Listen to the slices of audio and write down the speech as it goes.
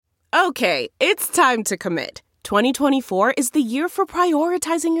Okay, it's time to commit. 2024 is the year for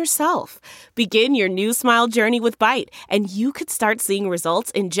prioritizing yourself. Begin your new smile journey with Byte, and you could start seeing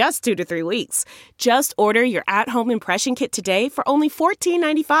results in just 2 to 3 weeks. Just order your at-home impression kit today for only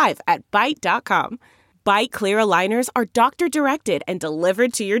 $14.95 at Byte.com. Byte Clear aligners are doctor-directed and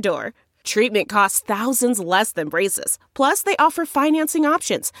delivered to your door. Treatment costs thousands less than braces. Plus, they offer financing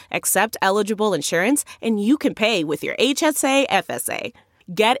options, accept eligible insurance, and you can pay with your HSA, FSA.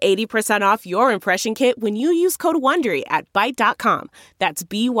 Get 80% off your impression kit when you use code WONDERY at Byte.com. That's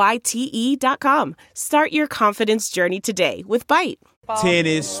BYTE.com. Start your confidence journey today with Byte.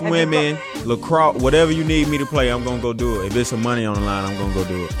 Tennis, swimming, lacrosse, whatever you need me to play, I'm going to go do it. If there's some money on the line, I'm going to go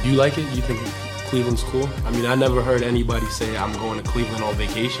do it. You like it? You think Cleveland's cool? I mean, I never heard anybody say I'm going to Cleveland on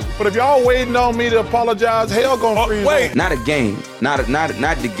vacation. But if y'all waiting on me to apologize, hell gonna freeze. Wait. Not a game. Not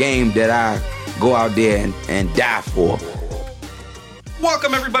the game that I go out there and die for.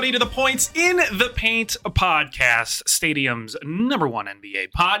 Welcome, everybody, to the Points in the Paint podcast, Stadium's #1 NBA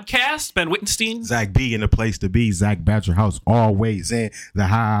podcast. Ben Wittenstein. Zach B in the place to be. Zach Batcherhouse always in the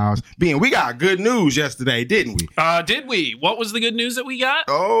house. We got good news yesterday, didn't we? Did we? What was the good news that we got?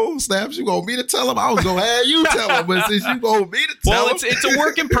 Oh, Snaps, you want me to tell him? I was going to have you tell him, but since you want me to tell him. Well, it's a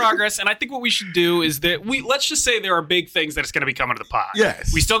work in progress, and I think what we should do is that let's just say there are big things that is going to be coming to the pod.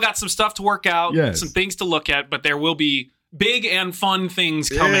 Yes. We still got some stuff to work out, yes, some things to look at, but there will be big and fun things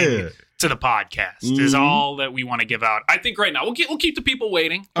coming to the podcast is all that we want to give out. I think right now we'll keep the people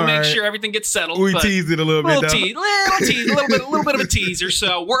waiting. We'll make sure everything gets settled. We teased it a little bit. A little bit of a teaser.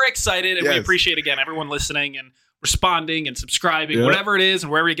 So we're excited, and we appreciate again everyone listening and responding and subscribing, whatever it is,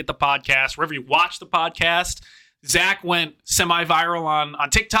 and wherever you get the podcast, wherever you watch the podcast. Zach went semi-viral on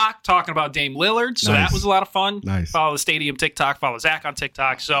TikTok talking about Dame Lillard, so that was a lot of fun. Nice. Follow the Stadium TikTok. Follow Zach on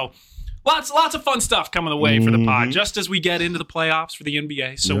TikTok. So. Lots of fun stuff coming the way for the pod, just as we get into the playoffs for the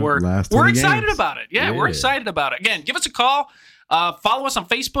NBA. So we're excited about it. Yeah, we're excited about it. Again, give us a call. Follow us on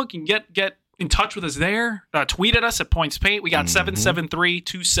Facebook. You can get in touch with us there. Tweet at us at Points Paint. We got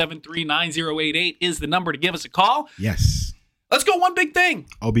 773-273-9088 is the number to give us a call. Yes. Let's go one big thing.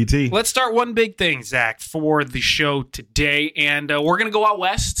 OBT. Let's start one big thing, Zach, for the show today. And we're going to go out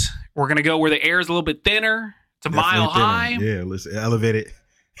west. We're going to go where the air is a little bit thinner. It's a mile high. Yeah, let's elevate it.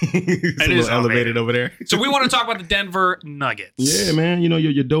 It is elevated over there. So we want to talk about the Denver Nuggets. Yeah, man. You know,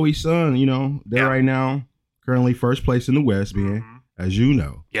 your doughy son, they're right now currently first place in the West, as you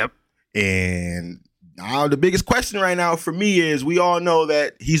know. Yep. And now the biggest question right now for me is we all know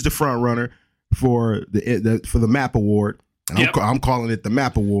that he's the front runner for the MAP award. And I'm calling it the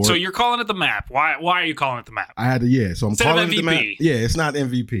MAP award. So you're calling it the MAP. Why are you calling it the MAP? I had to, so I'm Instead calling of it the MAP. Yeah, it's not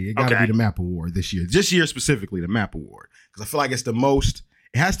MVP. It got to be the MAP award this year. This year specifically, the MAP award. Because I feel like it's the most.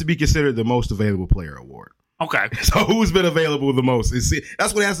 It has to be considered the most available player award. Okay. So who's been available the most?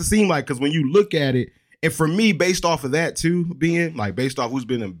 That's what it has to seem like, because when you look at it, and for me, based off of that too, being like based off who's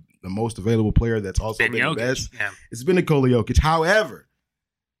been the most available player that's also been the best, it's been Nikola Jokic. However,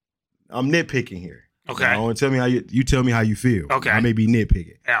 I'm nitpicking here. Okay. And tell me how you tell me how you feel. Okay. I may be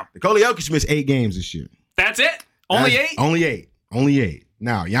nitpicking. Yeah. Nikola Jokic missed 8 games this year. That's it? Only 8? Only 8.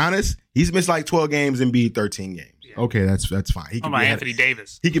 Now, Giannis, he's missed like 12 games and Embiid 13 games. Okay, that's fine. He could be Anthony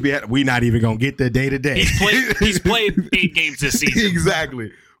Davis. He could be. We're not even gonna get the day to day. He's played 8 games this season.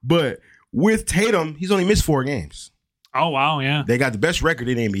 Exactly. But with Tatum, he's only missed 4 games. Oh wow, yeah. They got the best record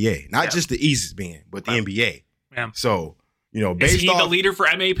in the NBA, not just the easiest being, but the NBA. Yeah. So based is he the leader for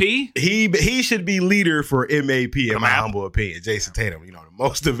MAP? He should be leader for MAP in my humble opinion. Jason Tatum, the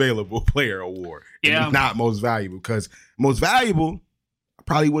most available player award. Yeah. And not most valuable, because most valuable, I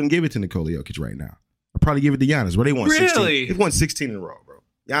probably wouldn't give it to Nikola Jokic right now. I'd probably give it to Giannis, bro. They won 16. They've won 16 in a row, bro.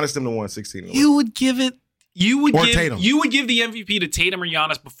 Giannis them won 16 in a row. You would give it. Tatum. You would give the MVP to Tatum or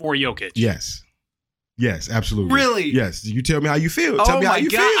Giannis before Jokic. Yes, absolutely. Really? Yes. You tell me how you feel. Tell me how you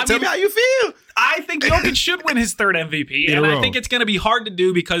feel. Tell me how you feel. I think Jokic should win his 3rd MVP, and I think it's going to be hard to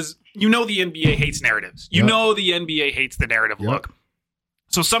do because the NBA hates narratives. The NBA hates the narrative look.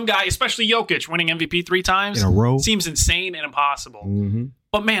 So some guy, especially Jokic, winning MVP 3 times in a row seems insane and impossible. Mm-hmm.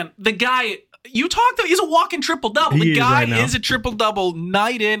 But man, the guy. You talked about he's a walking triple-double. The guy is a triple-double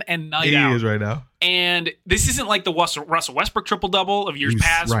night in and night out. He is right now. And this isn't like the Russell Westbrook triple-double of years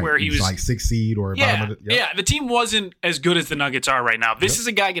past where he was like 6th seed or bottom of the... Yeah, the team wasn't as good as the Nuggets are right now. This is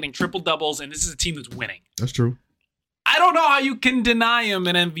a guy getting triple-doubles, and this is a team that's winning. That's true. I don't know how you can deny him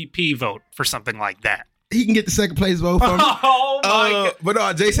an MVP vote for something like that. He can get the 2nd place vote from Oh, my God. But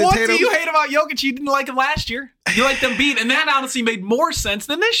no, Jason What Tatum... do you hate about Jokic? You didn't like him last year. You liked them beat, and that honestly made more sense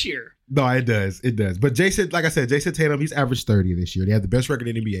than this year. No, it does. It does. But Jason Tatum, he's averaged 30 this year. They have the best record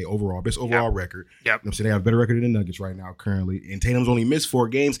in the NBA overall, best overall record. Yep. You know what I'm saying? They have a better record than the Nuggets right now currently. And Tatum's only missed 4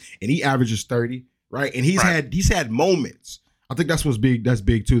 games, and he averages 30, right? And he's had moments. I think that's what's big. That's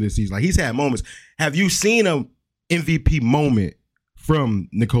big too this season. Like, he's had moments. Have you seen a MVP moment from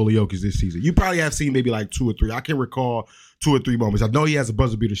Nikola Jokic this season? You probably have seen maybe like 2 or 3. I can recall 2 or 3 moments. I know he has a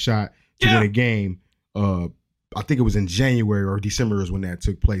buzzer beater shot to win a game. I think it was in January or December is when that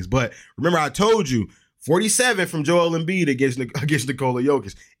took place. But remember, I told you 47 from Joel Embiid against Nikola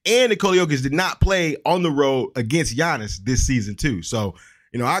Jokic. And Nikola Jokic did not play on the road against Giannis this season too. So,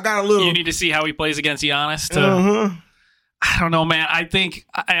 I got a little. You need to see how he plays against Giannis. I don't know, man. I think,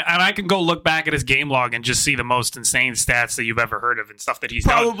 and I can go look back at his game log and just see the most insane stats that you've ever heard of and stuff that he's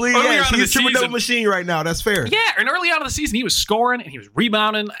probably done. Yeah, he's a triple-double machine right now. That's fair. Yeah, and early on in the season, he was scoring and he was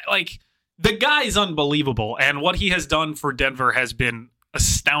rebounding. Like, the guy is unbelievable, and what he has done for Denver has been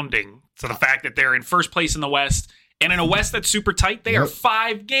astounding. So the fact that they're in first place in the West, and in a West that's super tight, they are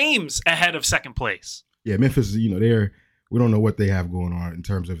 5 games ahead of second place. Yeah, Memphis, we don't know what they have going on in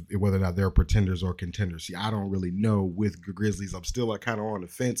terms of whether or not they're pretenders or contenders. See, I don't really know with the Grizzlies. I'm still kind of on the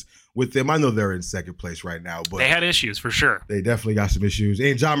fence with them. I know they're in second place right now, but they had issues for sure. They definitely got some issues,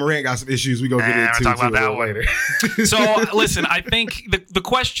 and John Morant got some issues. We gonna get into talk about that later. So listen, I think the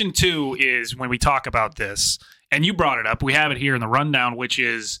question too is when we talk about this, and you brought it up. We have it here in the rundown, which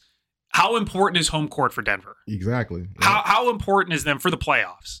is how important is home court for Denver? Exactly. Yeah. How important is them for the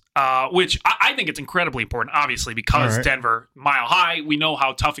playoffs? Which I think it's incredibly important, obviously, because Denver, mile high, we know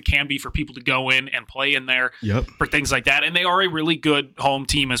how tough it can be for people to go in and play in there for things like that. And they are a really good home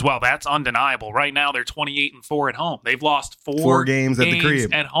team as well. That's undeniable. Right now, they're 28-4 at home. They've lost 4 games at the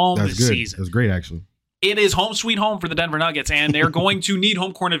crib at home this season. That's great, actually. It is home sweet home for the Denver Nuggets, and they're going to need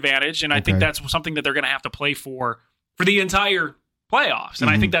home court advantage. And I think that's something that they're going to have to play for the entire playoffs. And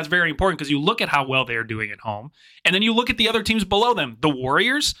I think that's very important because you look at how well they're doing at home, and then you look at the other teams below them. The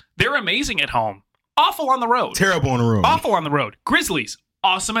Warriors, they're amazing at home. Awful on the road. Terrible on the road. Awful on the road. Grizzlies,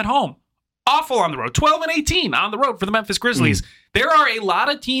 awesome at home. Awful on the road. 12-18 on the road for the Memphis Grizzlies. There are a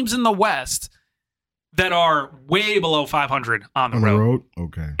lot of teams in the West that are way below 500 on the road.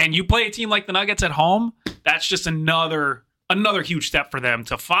 Okay. And you play a team like the Nuggets at home, that's just another huge step for them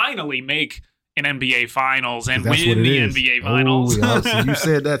to finally make an NBA Finals and win the NBA Finals. So you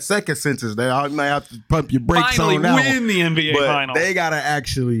said that second sentence there. I might have to pump your brakes on that. Finally win the NBA Finals. They got to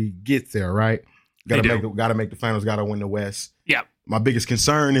actually get there, right? Got to make the finals. Got to win the West. Yep. My biggest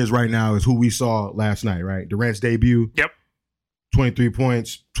concern is right now is who we saw last night, right? Durant's debut. Yep. 23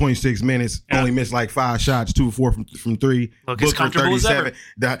 points, 26 minutes, only missed like 5 shots, 2 or 4 from 3. Look as comfortable as ever.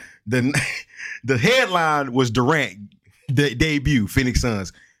 The headline was Durant debut, Phoenix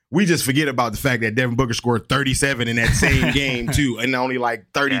Suns. We just forget about the fact that Devin Booker scored 37 in that same game too, in only like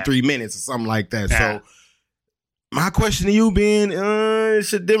 33 minutes or something like that. Yeah. So my question to you being,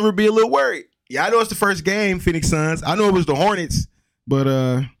 should Denver be a little worried? Yeah, I know it's the first game, Phoenix Suns. I know it was the Hornets, but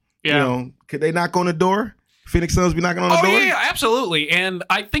could they knock on the door? Phoenix Suns be knocking on the door? Yeah, absolutely. And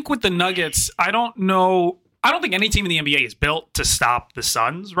I think with the Nuggets, I don't think any team in the NBA is built to stop the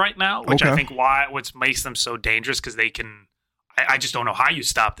Suns right now, which I think what makes them so dangerous because they can. I just don't know how you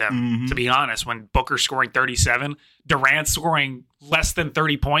stop them, to be honest. When Booker's scoring 37, Durant's scoring less than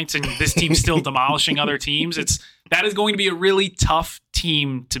 30 points, and this team's still demolishing other teams. That is going to be a really tough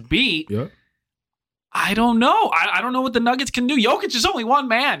team to beat. Yeah. I don't know. I don't know what the Nuggets can do. Jokic is only one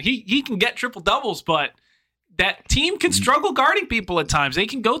man. He can get triple doubles, but that team can struggle guarding people at times. They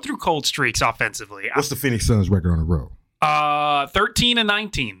can go through cold streaks offensively. What's the Phoenix Suns record on the road?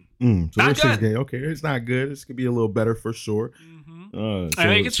 13-19. So not good. Okay, it's not good. This could be a little better for sure. And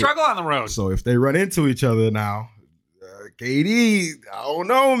they can struggle on the road. So if they run into each other now, KD, I don't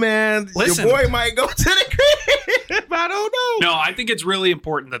know, man. Listen, your boy might go to the crib. I don't know. No, I think it's really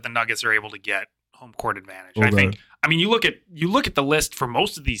important that the Nuggets are able to get home court advantage. Okay. You look at the list for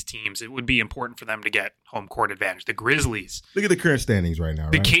most of these teams, it would be important for them to get home court advantage. The Grizzlies. Look at the current standings right now.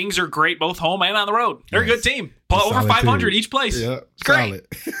 The Kings are great both home and on the road. They're a good team. Over 500 each place. Yeah, it's great.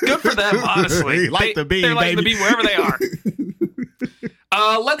 Good for them, honestly. They're like the bee wherever they are.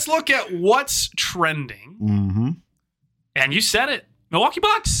 Let's look at what's trending. And you said it. Milwaukee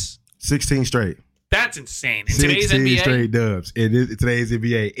Bucks. 16 straight. That's insane. In today's NBA. 16 straight dubs. In today's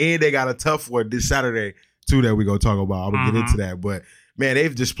NBA. And they got a tough one this Saturday, too, that we're going to talk about. I'm going to get into that. But, man,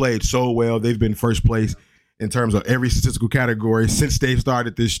 they've just played so well. They've been first place in terms of every statistical category since they've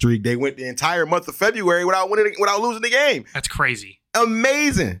started this streak. They went the entire month of February without losing the game. That's crazy.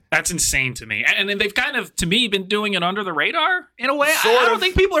 amazing. That's insane to me. And they've kind of, to me, been doing it under the radar in a way. I don't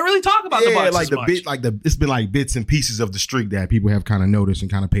think people are really talking about the Bucks as much. It's been like bits and pieces of the streak that people have kind of noticed and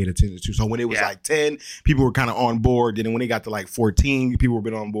kind of paid attention to. So when it was like 10, people were kind of on board. Then when they got to like 14, people have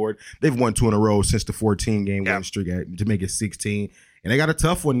been on board. They've won 2 in a row since the 14 game winning streak to make it 16. And they got a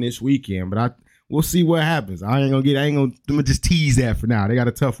tough one this weekend, but we'll see what happens. I'm gonna just tease that for now. They got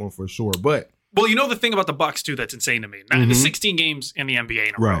a tough one for sure, but. Well, you know the thing about the Bucks too that's insane to me. Now, the 16 games in the NBA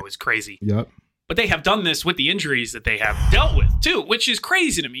in a row is crazy. Yep. But they have done this with the injuries that they have dealt with too, which is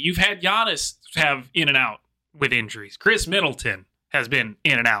crazy to me. You've had Giannis have in and out with injuries. Chris Middleton has been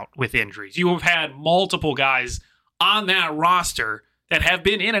in and out with injuries. You have had multiple guys on that roster that have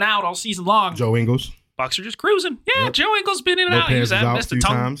been in and out all season long. Joe Ingles. Bucks are just cruising. Yeah, yep. Joe Ingles been in and out. He's missed a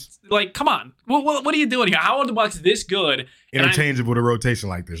ton. Times. Like, come on. What are you doing here? How are the Bucks this good? Interchangeable with a rotation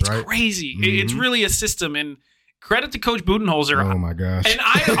like this, right? It's crazy. It's really a system. And credit to Coach Budenholzer. Oh, my gosh. And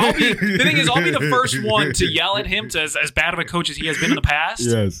I'll be the first one to yell at him as bad of a coach as he has been in the past.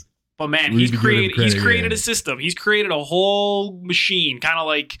 Yes. But, man, he's created a system. He's created a whole machine. Kind of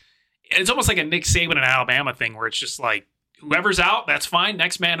like, it's almost like a Nick Saban in Alabama thing where it's just like, whoever's out, that's fine.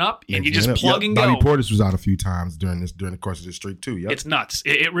 Next man up, and you just plug and go. Bobby Portis was out a few times during the course of this streak too. Yep. It's nuts.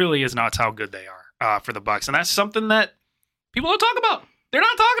 It really is nuts how good they are for the Bucks, and that's something that people don't talk about. They're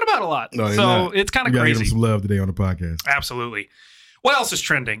not talking about a lot. No, so it's kind of crazy. Give them some love today on the podcast. Absolutely. What else is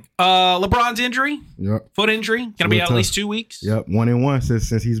trending? LeBron's injury. Yep. Foot injury. Going to be out at least 2 weeks. Yep. 1-1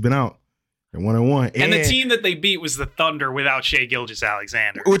 since he's been out. 1-1. And the team that they beat was the Thunder without Shai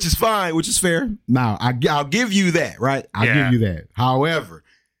Gilgeous-Alexander. Which is fine, which is fair. Now, I'll give you that, right? I'll give you that. However,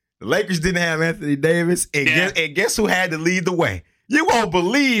 the Lakers didn't have Anthony Davis, and guess who had to lead the way? You won't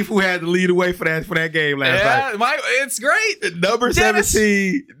believe who had to lead the way for that game last night. It's great. Number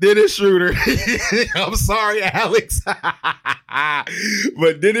 17, Dennis Schroeder. I'm sorry, Alex.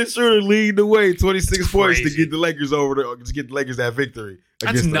 But Dennis Schroeder lead the way, 26 points to get the Lakers that victory.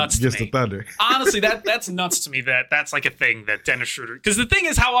 That's nuts against to the Thunder. Honestly, that's nuts to me that's like a thing that Dennis Schroeder. Because the thing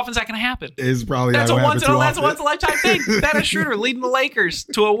is, how often is that going to happen? It's probably that's a once in a lifetime thing. Dennis Schroeder leading the Lakers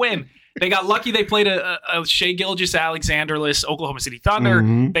to a win. They got lucky they played a Shai Gilgeous-Alexander-less Oklahoma City Thunder.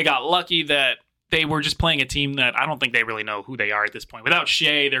 Mm-hmm. They got lucky that they were just playing a team that I don't think they really know who they are at this point. Without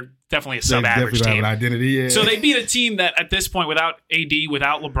Shai, they're definitely a sub-average team. Have an identity, yeah. So they beat a team that at this point, without AD,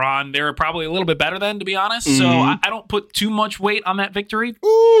 without LeBron, they're probably a little bit better than, to be honest. Mm-hmm. So I don't put too much weight on that victory.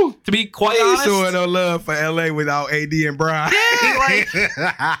 Ooh, to be quite honest. Showing no love for LA without AD and Bron.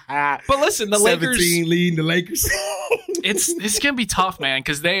 Yeah, but listen, the 17 Lakers leading the Lakers. It's gonna be tough, man,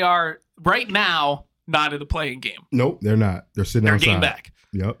 because they are right now not in the playing game. Nope, they're not. They're sitting outside. They're game back.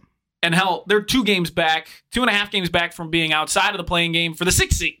 Yep. And hell, they're 2.5 games back from being outside of the playing game for the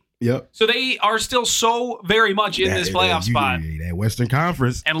 6th seed. Yep. So they are still so very much in this playoff spot. That Western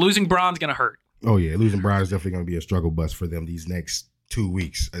Conference. And losing Bron's going to hurt. Oh, yeah. Losing Bron is definitely going to be a struggle bus for them these next 2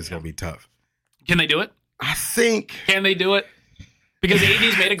 weeks. It's going to be tough. Can they do it? I think. Can they do it? Because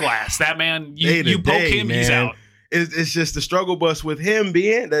AD's made of glass. That man, you poke him, man. He's out. It's just the struggle bus with him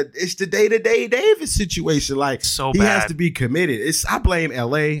being that it's the day-to-day Davis situation. Like, so he bad. has to be committed. I blame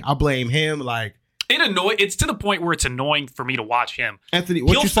LA. I blame him. Like, it's to the point where it's annoying for me to watch him. Anthony,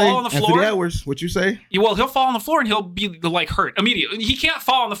 what he'll you fall say? On the floor. Anthony Edwards, what you say? Yeah, well, he'll fall on the floor and he'll be like hurt immediately. He can't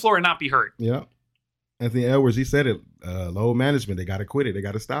fall on the floor and not be hurt. Yeah. Anthony Edwards, he said it. Low management, they got to quit it. They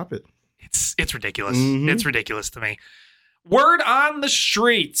got to stop it. It's ridiculous. Mm-hmm. It's ridiculous to me. Word on the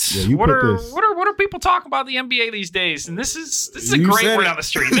streets. Yeah, what are people talking about the NBA these days? And this is a great word on the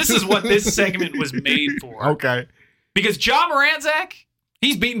street. This is what this segment was made for. Okay. Because Ja Morant, Zach,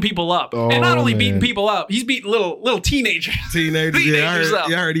 he's beating people up. And not only beating people up, he's beating little teenagers. Teenagers,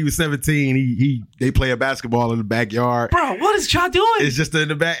 I heard he was 17. They play a basketball in the backyard. Bro, what is Ja doing? It's just in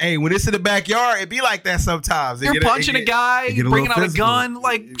the back. Hey, when it's in the backyard, it be like that sometimes. They're punching a guy, bringing out a gun.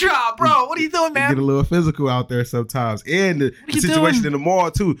 Like, Ja, bro, what are you doing, man? Get a little physical out there sometimes. And the situation in the mall,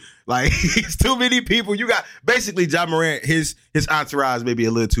 too. Like, it's too many people. You got, basically, Ja Morant, his entourage may be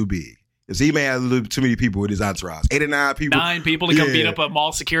a little too big. Because he may have a little too many people with his entourage. 8 or 9 people. 9 people to come beat up a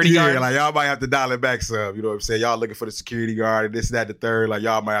mall security guard? Yeah, like y'all might have to dial it back some. You know what I'm saying? Y'all looking for the security guard and this, that, the third. Like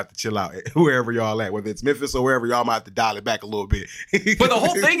y'all might have to chill out wherever y'all at. Whether it's Memphis or wherever, y'all might have to dial it back a little bit. But the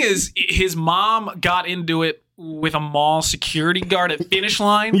whole thing is his mom got into it with a mall security guard at Finish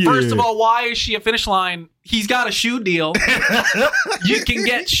Line. Yeah. First of all, why is she at Finish Line? He's got a shoe deal. You can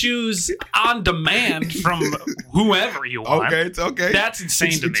get shoes on demand from whoever you want. Okay. That's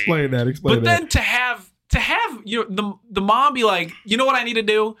insane to me. Explain that. But then to have the mom be like, you know what I need to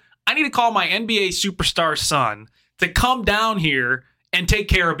do? I need to call my NBA superstar son to come down here and take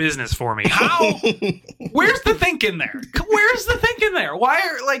care of business for me. How? Where's the thinking there? Where's the thinking there?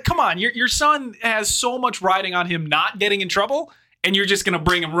 Come on, your son has so much riding on him not getting in trouble, and you're just going to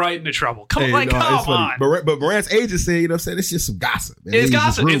bring him right into trouble. Come on. But Morant's agent said, it's just some gossip. Man. It's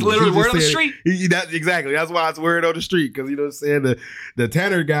gossip. It's literally word on the street. Exactly. That's why it's word on the street. Because, the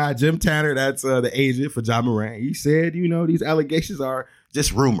Tanner guy, Jim Tanner, that's the agent for Ja Morant. He said, these allegations are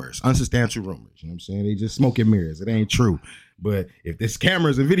just rumors, unsubstantial rumors. You know what I'm saying? They just smoke and mirrors. It ain't true. But if there's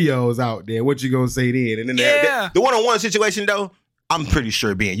cameras and videos out there, what you going to say then? And then the one-on-one situation, though, I'm pretty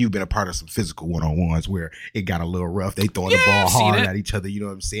sure, you've been a part of some physical one-on-ones where it got a little rough. They throwing the ball hard at each other. You know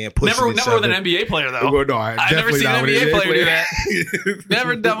what I'm saying? Never with an NBA player, though. Well, no, I've never seen an NBA player do that.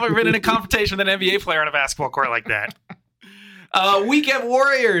 Never been in a confrontation with an NBA player on a basketball court like that. Weekend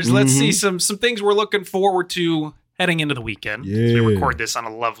Warriors. Let's see some things we're looking forward to heading into the weekend. Yeah. As we record this on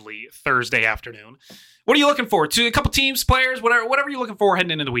a lovely Thursday afternoon. What are you looking forward to? A couple teams, players, whatever you're looking for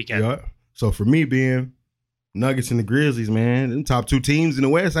heading into the weekend. Yeah. So for me, being Nuggets and the Grizzlies, man, them top two teams in the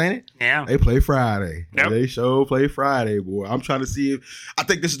West, ain't it? Yeah. They play Friday. Yep. They play Friday, boy. I'm trying to see I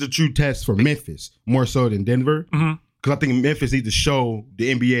think this is the true test for Memphis, more so than Denver. Mm-hmm. Because I think Memphis needs to show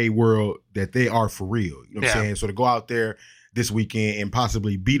the NBA world that they are for real. You know what I'm saying? So to go out there this weekend and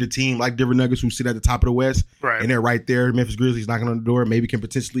possibly beat a team like Denver Nuggets who sit at the top of the West, right, and they're right there, Memphis Grizzlies knocking on the door, maybe can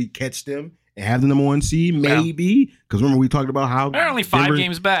potentially catch them and have the number one seed, maybe. Because remember we talked about how they're only 5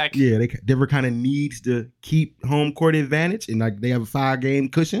 games back. Yeah, Denver kind of needs to keep home court advantage, and they have a 5-game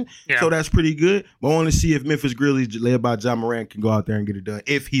cushion, so that's pretty good. But I want to see if Memphis Grizzlies, led by Ja Morant, can go out there and get it done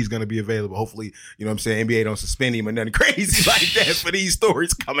if he's going to be available. Hopefully, you know what I'm saying, NBA don't suspend him or nothing crazy like that for these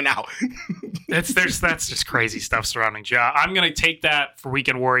stories coming out. That's just crazy stuff surrounding Ja. I'm going to take that for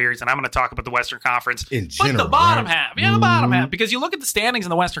Weekend Warriors, and I'm going to talk about the Western Conference in general, but the bottom half. Yeah, the bottom half, because you look at the standings in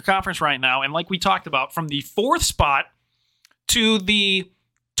the Western Conference right now, and like we talked about, from the 4th spot to the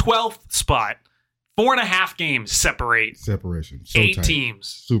 12th spot, 4.5 games separate. Separation. So 8 tight. Teams.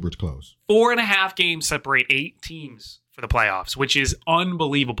 Super close. 4.5 games separate 8 teams for the playoffs, which is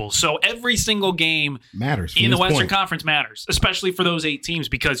unbelievable. So every single game matters in the Western Conference matters, especially for those 8 teams,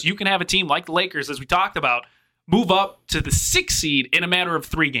 because you can have a team like the Lakers, as we talked about, move up to the 6th seed in a matter of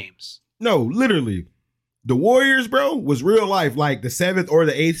 3 games. No, literally. The Warriors, bro, was real life. Like the 7th or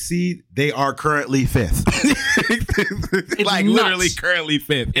the 8th seed, they are currently 5th. Like nuts. Literally currently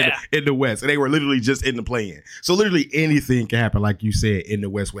 5th in the West. And they were literally just in the play-in. So literally anything can happen, like you said, in the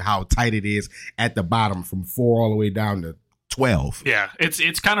West with how tight it is at the bottom from 4 all the way down to 12. Yeah,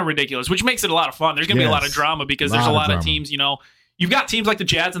 it's kind of ridiculous, which makes it a lot of fun. There's going to be a lot of drama because there's a lot of teams, you've got teams like the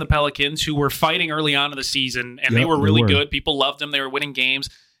Jazz and the Pelicans who were fighting early on in the season, and they were really good. People loved them. They were winning games.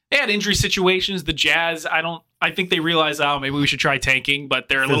 They had injury situations. The Jazz, I think they realized, maybe we should try tanking, but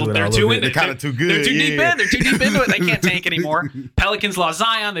they're too in it. They're kind of too good. They're too deep in. They're too deep into it. They can't tank anymore. Pelicans lost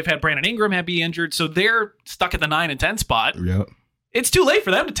Zion. They've had Brandon Ingram be injured, so they're stuck at the 9 and 10 spot. Yep. It's too late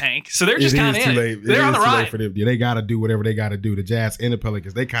for them to tank, so they're just kind of in it. They're on the ride. For them. Yeah, they got to do whatever they got to do. The Jazz and the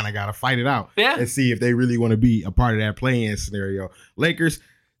Pelicans, they kind of got to fight it out and see if they really want to be a part of that play-in scenario. Lakers,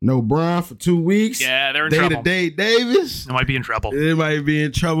 no Bron for 2 weeks. Yeah, they're in trouble. Day Davis. They might be in trouble. It might be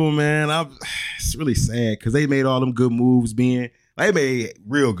in trouble, man. It's really sad because they made all them good moves, They made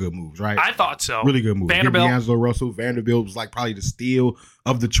real good moves, right? I thought so. Really good moves. Vanderbilt. D'Angelo Russell. Vanderbilt was like probably the steal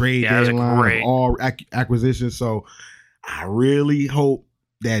of the trade deadline of all acquisitions. So I really hope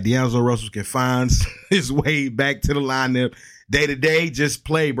that D'Angelo Russell can find his way back to the lineup. Day to day, just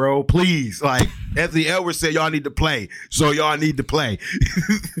play, bro. Please. Like Anthony Edwards said, y'all need to play. So y'all need to play.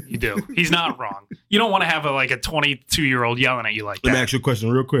 You do. He's not wrong. You don't want to have a 22-year-old yelling at you like that. Let me ask you a question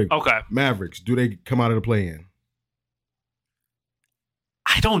real quick. Okay. Mavericks, do they come out of the play-in?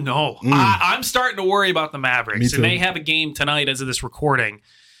 I don't know. I'm starting to worry about the Mavericks. And they have a game tonight as of this recording.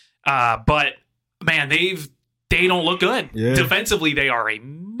 But, man, they don't look good. Yeah. Defensively, they are a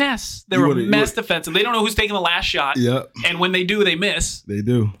mess. They're a mess defensively. They don't know who's taking the last shot. Yep. And when they do, they miss. They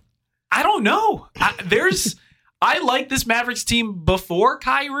do. I don't know. I like this Mavericks team before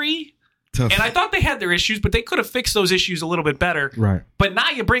Kyrie. Tough. And I thought they had their issues, but they could have fixed those issues a little bit better. Right. But now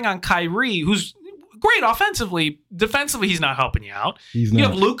you bring on Kyrie, who's great offensively. Defensively, he's not helping you out. He's not. You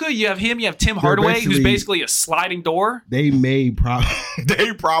have Luka, you have him, you have Tim Hardaway, who's basically a sliding door. They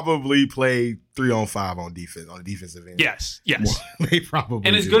probably play 3-on-5 on defense, on the defensive end. Yes. They probably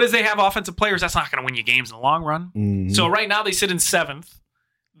And as good as they have offensive players, that's not going to win you games in the long run. Mm-hmm. So right now they sit in 7th.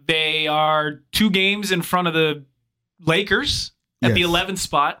 They are 2 games in front of the Lakers at the 11th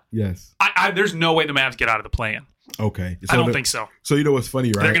spot. Yes. There's no way the Mavs get out of the play-in. Okay. I don't think so. So you know what's funny,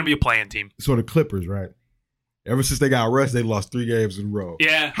 right? They're going to be a play-in team. So the Clippers, right? Ever since they got rushed, they lost 3 games in a row.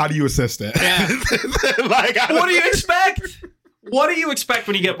 Yeah. How do you assess that? Yeah. What do you expect? What do you expect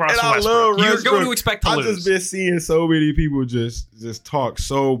when you get Russell Westbrook? You're going to expect to lose. I've just been seeing so many people just talk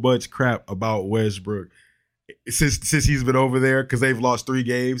so much crap about Westbrook since he's been over there because they've lost 3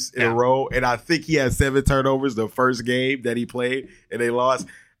 games in a row. And I think he had 7 turnovers the first game that he played and they lost.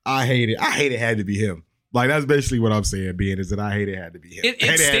 I hate it. I hate it had to be him. Like, that's basically what I'm saying, is that I hate it had to be him.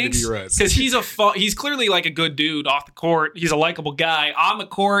 It stinks because he's clearly like a good dude off the court. He's a likable guy. On the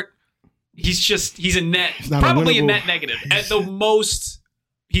court, he's a net, probably a net negative. At the most,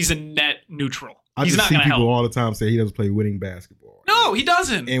 he's a net neutral. He's not going to help. I see people all the time say he doesn't play winning basketball. No, he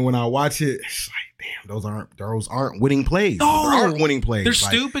doesn't. And when I watch it, it's like, damn, those aren't winning plays. No, there aren't winning plays. They're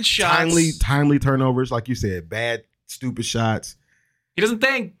like, stupid shots. Timely turnovers, like you said, bad, stupid shots. He doesn't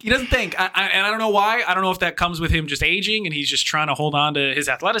think. And I don't know why. I don't know if that comes with him just aging and he's just trying to hold on to his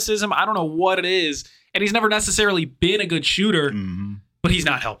athleticism. I don't know what it is. And he's never necessarily been a good shooter, but he's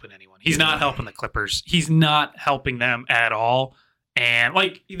not helping anyone. He's not helping the Clippers. He's not helping them at all. And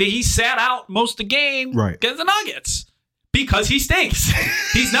like he sat out most of the game against the Nuggets because he stinks.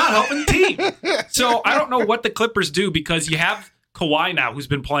 He's not helping the team. So I don't know what the Clippers do because you have Kawhi now, who's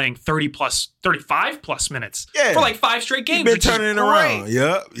been playing 35 plus minutes for like 5 straight games. He's been turning it around.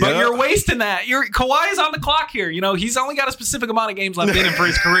 Yep. But you're wasting that. Kawhi is on the clock here. You know, he's only got a specific amount of games left in him for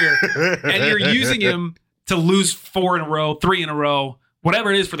his career. And you're using him to lose 4 in a row, 3 in a row,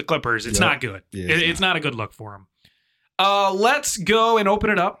 whatever it is for the Clippers. It's not good. Yeah, it's not a good look for him. Let's go and open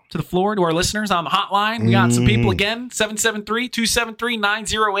it up to the floor to our listeners on the hotline. We got some people again,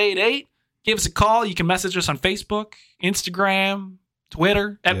 773-273-9088. Give us a call. You can message us on Facebook, Instagram,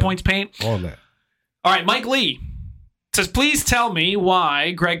 Twitter, @PointsPaint. All that. All right, Mike Lee says, please tell me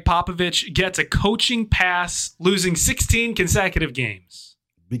why Greg Popovich gets a coaching pass losing 16 consecutive games.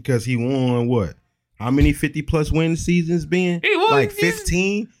 Because he won what? How many 50-plus win seasons been? Like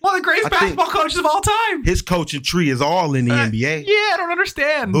 15? One of the greatest basketball coaches of all time. His coaching tree is all in the NBA. Yeah, I don't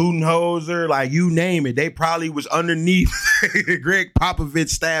understand. Budenholzer, like you name it. They probably was underneath Greg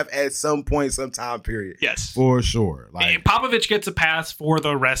Popovich's staff at some point, some time period. Yes. For sure. Like Popovich gets a pass for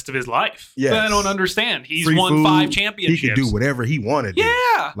the rest of his life. Yes. I don't understand. He's won 5 championships. He could do whatever he wanted to.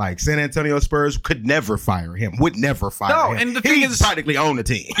 Yeah. Like San Antonio Spurs could never fire him. Would never fire him. And the thing he is, practically owned the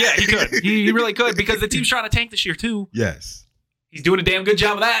team. Yeah, he could. He really could because the team's trying to tank this year too. Yes. He's doing a damn good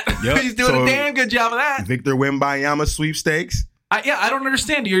job of that. Yep. He's doing a damn good job of that. Victor Wembanyama sweepstakes. I don't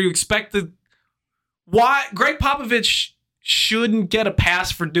understand. You expect why Greg Popovich shouldn't get a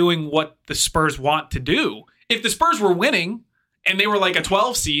pass for doing what the Spurs want to do. If the Spurs were winning and they were like a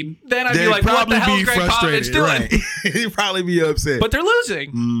 12 seed, then I'd be like, what the hell is Greg Popovich doing? Right. He'd probably be upset. But they're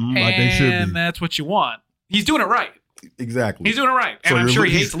losing. Like they should be. And that's what you want. He's doing it right. Exactly. He's doing it right. And I'm sure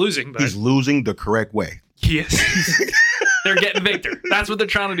he hates losing. But he's losing the correct way. Yes. They're getting Victor. That's what they're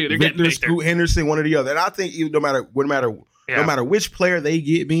trying to do. They're getting Victor. Scoot Henderson, one or the other. And I think no matter which player they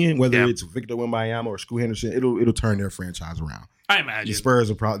get in, whether it's Victor Wembanyama or Scoot Henderson, it'll turn their franchise around. I imagine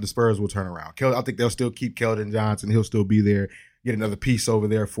the Spurs will turn around. I think they'll still keep Keldon Johnson. He'll still be there. Get another piece over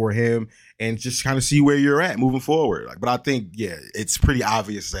there for him, and just kind of see where you're at moving forward. But I think it's pretty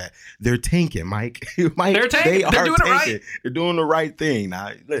obvious that they're tanking, Mike. They're tanking. They're doing it right. They're doing the right thing.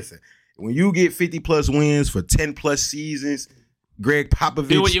 Now, listen. When you get 50-plus wins for 10-plus seasons, Greg Popovich,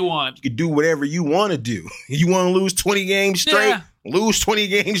 do what you want. You can do whatever you want to do. You want to lose 20 games straight? Yeah. Lose 20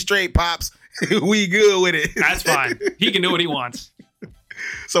 games straight, Pops. We good with it. That's fine. He can do what he wants.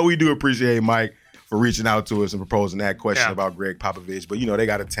 So we do appreciate Mike for reaching out to us and proposing that question about Greg Popovich. But, they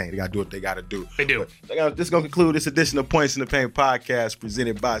got to tank. They got to do what they got to do. They do. This is going to conclude this edition of Points in the Paint podcast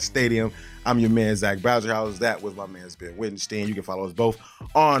presented by Stadium. I'm your man, Zach Bowserhouse. That was my man, Ben Wittenstein. You can follow us both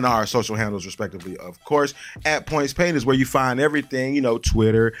on our social handles, respectively, of course. @PointsPaint is where you find everything,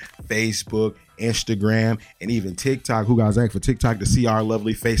 Twitter, Facebook, Instagram, and even TikTok. Who got Zach for TikTok to see our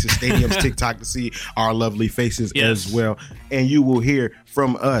lovely faces? Stadium's TikTok to see our lovely faces as well. And you will hear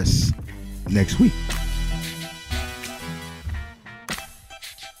from us next week.